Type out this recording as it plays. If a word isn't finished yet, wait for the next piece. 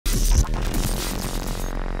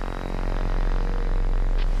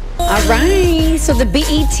All right, so the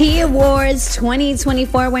BET Awards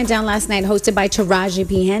 2024 went down last night, hosted by Taraji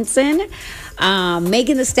P. Henson.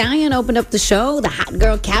 Megan Thee Stallion opened up the show. The hot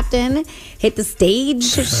girl captain hit the stage.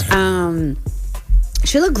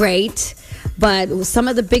 She looked great. But some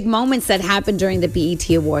of the big moments that happened during the BET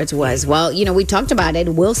Awards was, well, you know, we talked about it.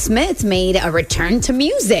 Will Smith made a return to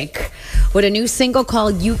music with a new single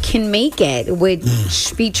called You Can Make It, which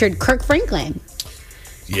featured Kirk Franklin.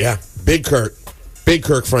 Yeah, big Kirk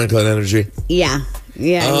Franklin energy. Yeah.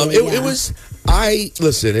 It was,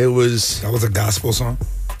 That was a gospel song?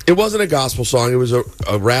 It wasn't a gospel song. It was a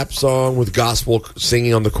rap song with gospel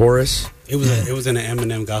singing on the chorus. It was an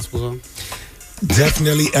Eminem gospel song.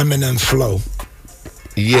 Definitely Eminem flow.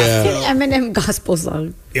 Yeah. Eminem gospel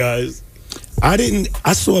song. Yeah.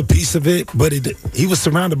 I saw a piece of it, but he was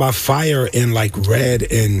surrounded by fire and like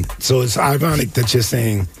red, and so it's ironic that you're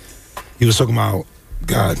saying he was talking about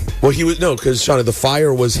God. Well, because Shauna, the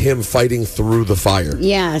fire was him fighting through the fire.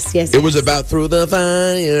 Yes. It was about through the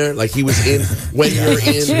fire. Like he was in when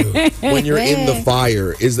you're in the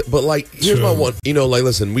fire but like here's my one. You know, like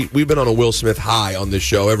listen, we've been on a Will Smith high on this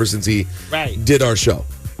show ever since he did our show,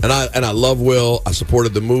 and I love Will. I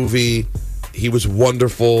supported the movie. He was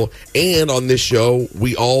wonderful, and on this show,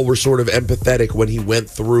 we all were sort of empathetic when he went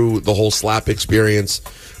through the whole slap experience,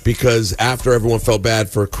 because after everyone felt bad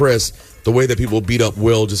for Chris, the way that people beat up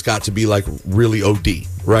Will just got to be like really OD,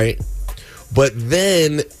 right? But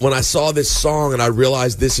then when I saw this song and I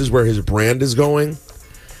realized this is where his brand is going,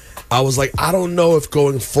 I was like, I don't know if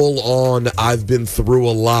going full on, I've been through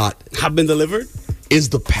a lot. Have been delivered? Is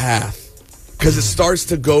the path. Because it starts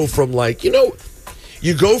to go from like, you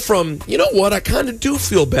go from, you know what, I kind of do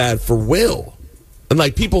feel bad for Will. And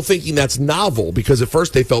like people thinking that's novel because at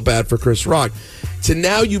first they felt bad for Chris Rock. To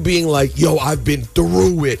now you being like, yo, I've been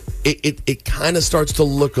through it. It kind of starts to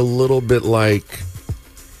look a little bit like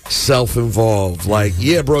self-involved. Like,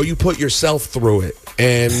 yeah, bro, you put yourself through it.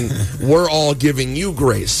 And we're all giving you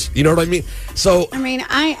grace. You know what I mean? So I mean,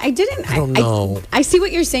 I don't know. I see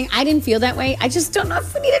what you're saying. I didn't feel that way. I just don't know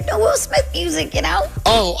if we need to know Will Smith music, you know?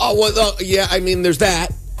 Yeah, I mean, there's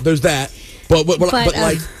that. But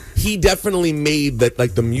like, he definitely made that,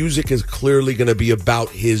 like, the music is clearly going to be about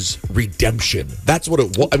his redemption. That's what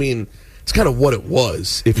it was. I mean, it's kind of what it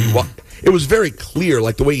was. It was very clear,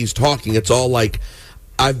 like, the way he's talking. It's all like,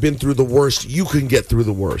 I've been through the worst. You can get through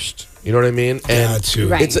the worst. You know what I mean? And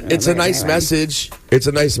it's a nice message. It's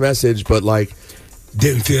a nice message, but, like,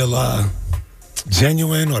 didn't feel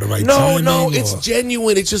genuine or the right timing? No, it's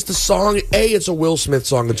genuine. It's just the song. It's a Will Smith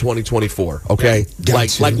song in 2024, okay?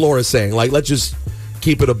 Like Laura's saying. Like, let's just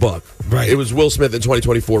keep it a buck. Right. It was Will Smith in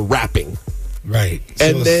 2024 rapping. Right.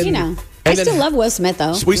 And then... I still love Will Smith,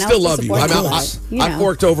 though. We still love you. I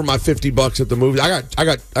forked over my $50 at the movie. I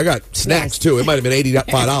got snacks, too. It might have been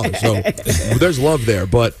 $85. So there's love there.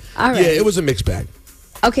 But, yeah, it was a mixed bag.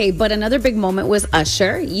 Okay, but another big moment was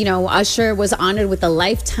Usher. You know, Usher was honored with a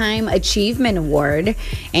Lifetime Achievement Award,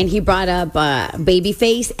 and he brought up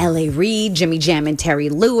Babyface, L.A. Reid, Jimmy Jam, and Terry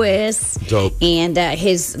Lewis. Dope. And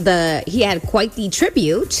he had quite the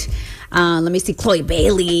tribute. Let me see, Chloe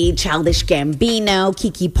Bailey, Childish Gambino,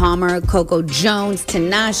 Keke Palmer, Coco Jones,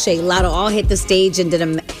 Tinashe, Lotto all hit the stage and did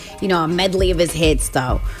a medley of his hits,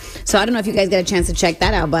 though. So I don't know if you guys got a chance to check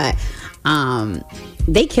that out, but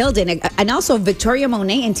they killed it. And also Victoria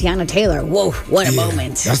Monet and Tiana Taylor. Whoa, what a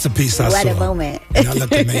moment. That's the piece I saw. What a moment. And that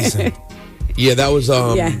looked amazing. Yeah, that was,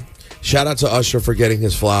 shout out to Usher for getting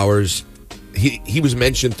his flowers. He was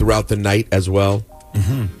mentioned throughout the night as well.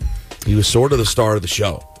 Mm-hmm. He was sort of the star of the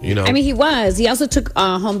show, you know? I mean, he was. He also took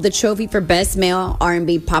home the trophy for Best Male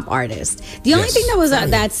R&B Pop Artist. The only thing that was,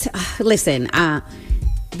 listen,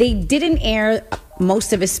 they didn't air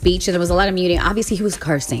most of his speech, and there was a lot of muting. Obviously, he was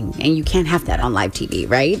cursing, and you can't have that on live TV,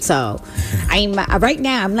 right? So, right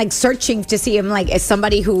now, I'm like searching to see him like as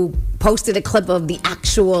somebody who posted a clip of the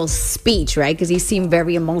actual speech, right? Because he seemed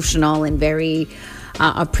very emotional and very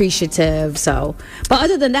appreciative. So, but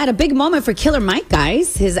other than that, a big moment for Killer Mike,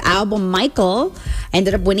 guys. His album Michael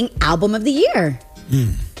ended up winning Album of the Year.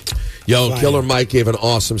 Yo, Killer Mike gave an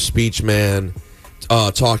awesome speech, man.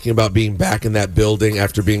 Talking about being back in that building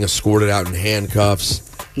after being escorted out in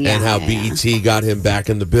handcuffs, and how BET got him back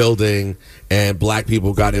in the building, and black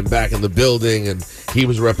people got him back in the building, and he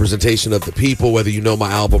was a representation of the people, whether you know my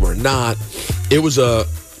album or not. It was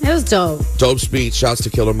dope. Dope speech. Shouts to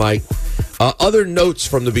Killer Mike. Other notes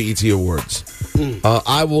from the BET Awards.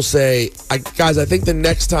 I will say, guys, I think the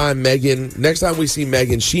next time we see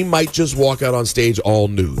Megan, she might just walk out on stage all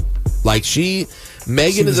nude. Like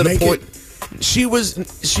Megan is at a point. She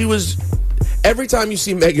was. Every time you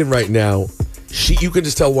see Megan right now, you can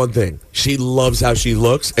just tell one thing. She loves how she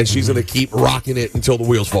looks, and she's going to keep rocking it until the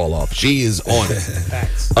wheels fall off. She is on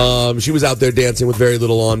it. She was out there dancing with very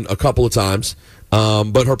little on a couple of times,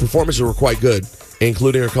 but her performances were quite good,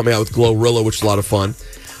 including her coming out with Glorilla, which is a lot of fun.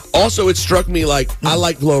 Also, it struck me like, I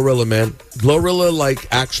like Glorilla, man. Glorilla, like,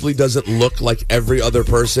 actually doesn't look like every other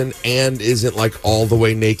person and isn't, like, all the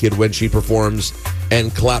way naked when she performs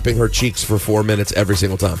and clapping her cheeks for 4 minutes every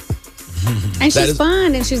single time. And she's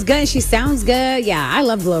fun, and she's good. She sounds good. Yeah, I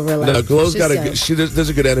love Glorilla. No, Glow's got there's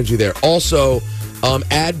a good energy there. Also,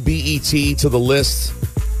 add BET to the list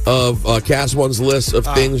of Cast One's list of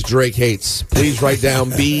things Drake hates. Please write down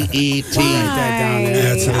BET. Write that down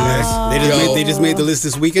there. That's they just made the list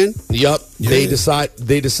this weekend. Yep. Yeah.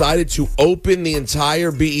 They decided to open the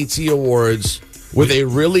entire BET Awards with a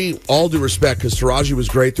really, all due respect, because Taraji was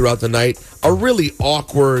great throughout the night, a really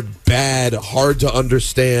awkward, bad, hard to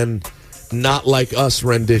understand, Not Like Us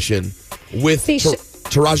rendition with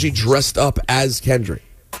Taraji dressed up as Kendrick.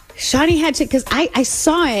 Shawnee had to, because I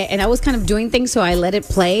saw it and I was kind of doing things, so I let it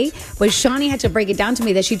play. But Shawnee had to break it down to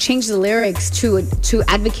me that she changed the lyrics to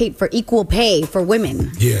advocate for equal pay for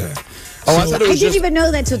women. Yeah. Oh, I didn't even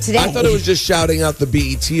know that till today. I thought it was just shouting out the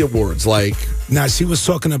BET Awards. Like, nah, she was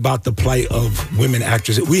talking about the plight of women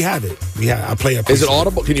actresses. We have it. I play a piece. Is it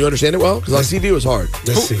audible? Can you understand it well? Because on CD it was hard.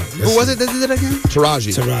 Let's see. Who was it that did it again?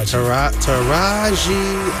 Taraji. Taraji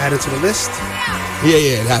added to the list. Yeah,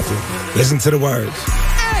 it had to. Listen to the words.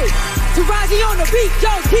 Taraji on the beat,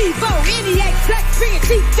 yo, Devo, NEX, Flex, bring it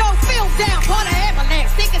cheap, yo, film down, part of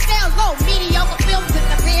Avalanche, think it sounds low, mediocre films in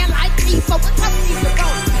the pan like me, so it's tough to keep the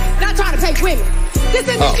road. Not trying to pay women. This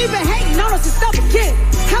industry been hating on us since stuff again.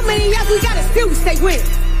 How many years we gotta still to stay winning?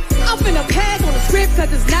 I'm finna pass on the script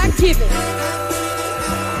cause it's not given.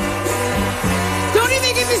 Don't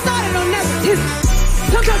even get me started on nepotism.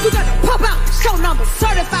 Sometimes you gotta pop out, show numbers,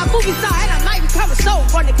 certified movie star, and I might become a show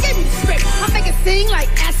runner. Give me the script, I make it sing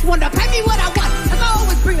like S Wonder. Pay me what I want, cause I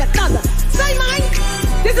always bring a thunder. Say mine,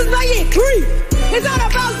 this is my year 3. It's not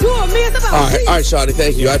about 2 of me, it's about all right, Shawnee,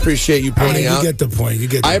 thank you. I appreciate you pointing out. You get the point.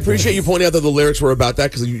 I appreciate you pointing out that the lyrics were about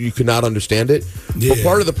that because you could not understand it. Yeah. But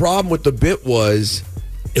part of the problem with the bit was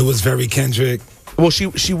it was very Kendrick. Well,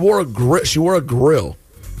 she wore a grill.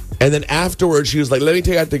 And then afterwards, she was like, let me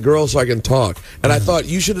take out the girl so I can talk. And I thought,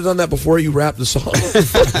 you should have done that before you rapped the song.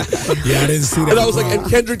 Yeah, I didn't see that. And I was like, and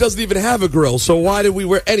Kendrick doesn't even have a grill, so why did we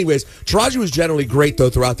wear... Anyways, Taraji was generally great,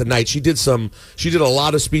 though, throughout the night. She did a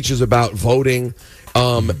lot of speeches about voting.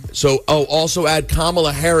 Also add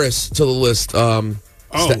Kamala Harris to the list.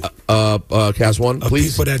 Cast One,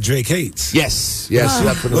 please. People that Drake hates. Yes,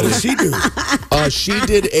 definitely. What did she do?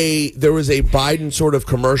 There was a Biden sort of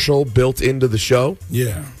commercial built into the show.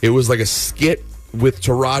 Yeah. It was like a skit with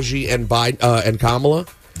Taraji and Biden and Kamala.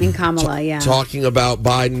 And Kamala, yeah. Talking about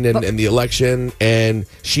Biden and the election, and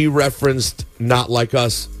she referenced Not Like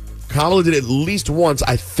Us. Kamala did it at least once,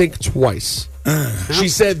 I think twice. She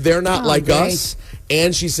said they're not like us,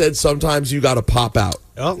 and she said sometimes you got to pop out.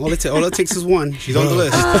 Oh, all it takes is one. She's on the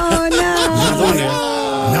list. Oh, no. She's on there.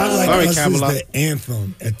 Not Like Sorry, Us Kamala. is the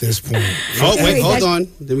anthem at this point. Oh, wait, hold on.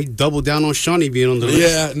 Then we double down on Shawnee being on the list.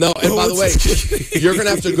 Yeah, no, and by the way, you're going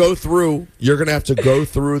to have to go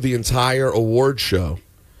through the entire award show.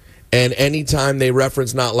 And anytime they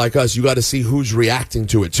reference Not Like Us, you got to see who's reacting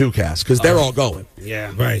to it too, Cass, because they're all going.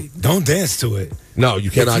 Yeah. Right. Don't dance to it. No,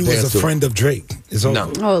 you cannot dance to it. If you was a friend of Drake, it's over.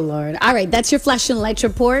 No. Oh, Lord. All right, that's your Flash and Lights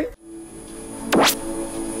report.